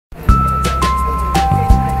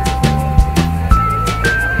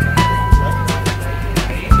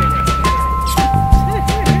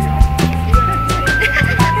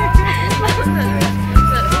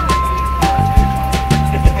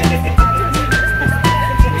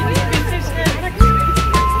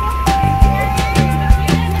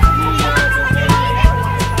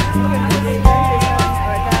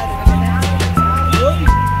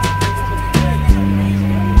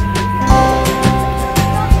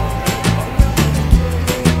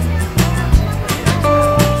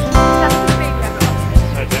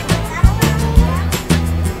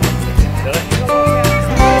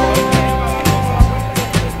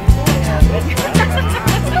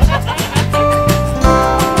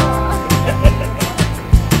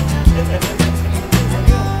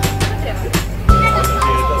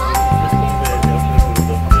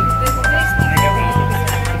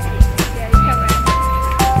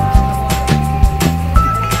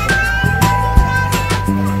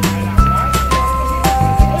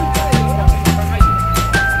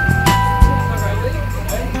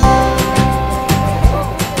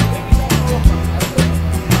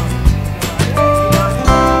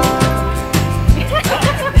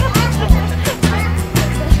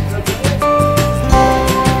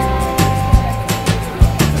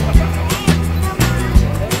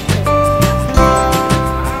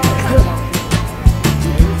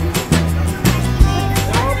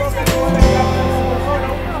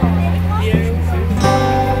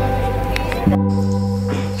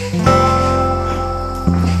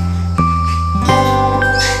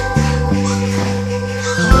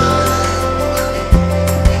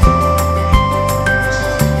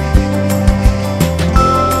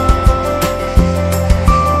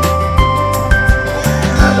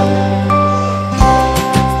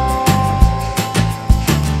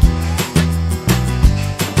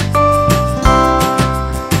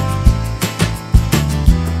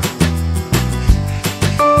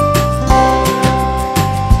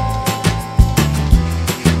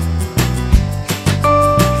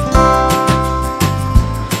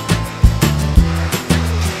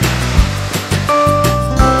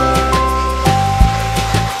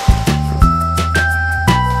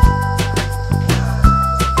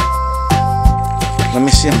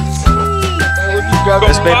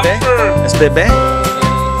¿Es bebé? ¿Es bebé?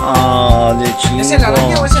 Oh, de chico. ¿Es el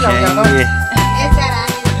araña o es el aullador?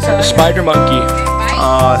 Spider monkey.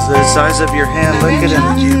 Oh, it's the size of your hand. Look at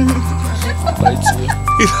him.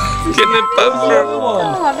 Tiene pamper.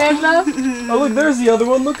 Oh, look, there's the other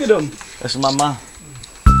one. Look at him. Es mamá.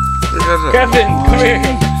 Kevin, come here.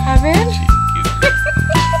 A ver.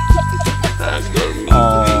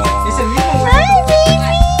 Oh. Es el mismo.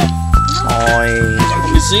 Ay.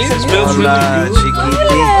 You see? It smells Hola, really good.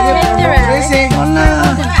 chiquiti. Crece. Hola.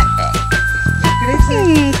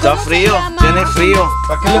 Crece. Está frío. Tiene frío.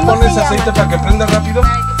 ¿Para qué le pones aceite para que prenda rápido?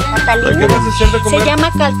 ¿Qué vas a hacer de Se comer?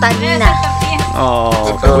 llama Catalina.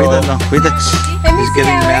 Oh, cuídalo, cuídalo. He's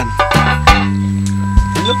getting mad.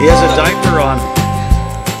 He has a diaper on.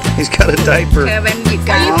 He's got a diaper. Kevin, you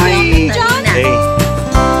got Ay. Hey.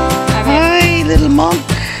 Hi, little monk.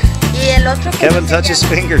 Y el otro que Kevin, touch his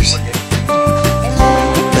fingers.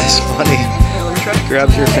 That's funny.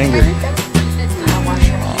 Grabs your finger.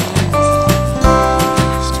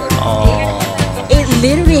 Oh. it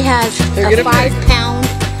literally has a 5-pound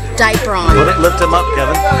diaper on. Lift him up,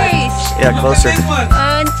 Kevin. Yeah, closer.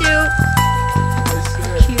 One, two.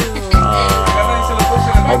 Cute.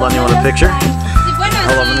 Hold on, you want a picture?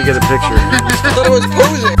 Hold on, let me get a picture. I thought it was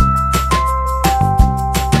posing.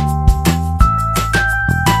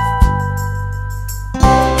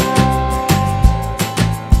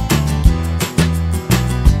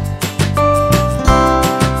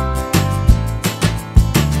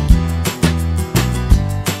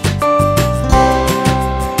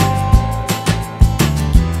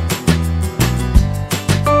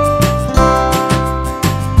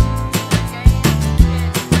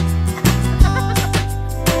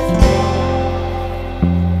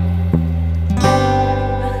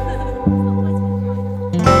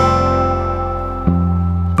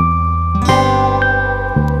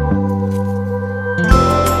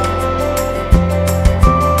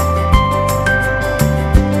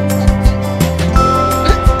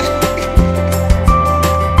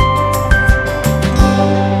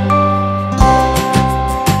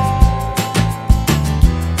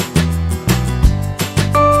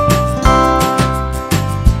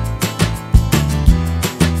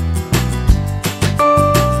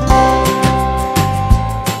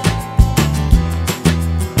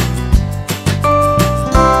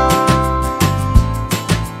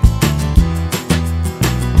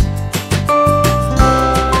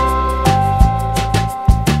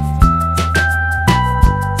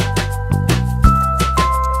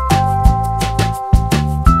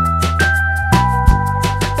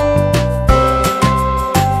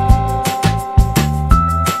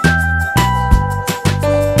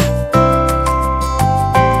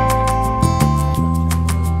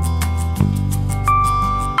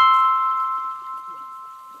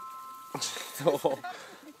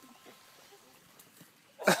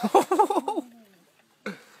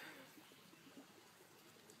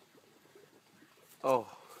 Oh,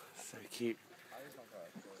 so cute.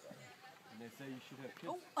 And they say you should have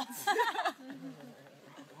kids.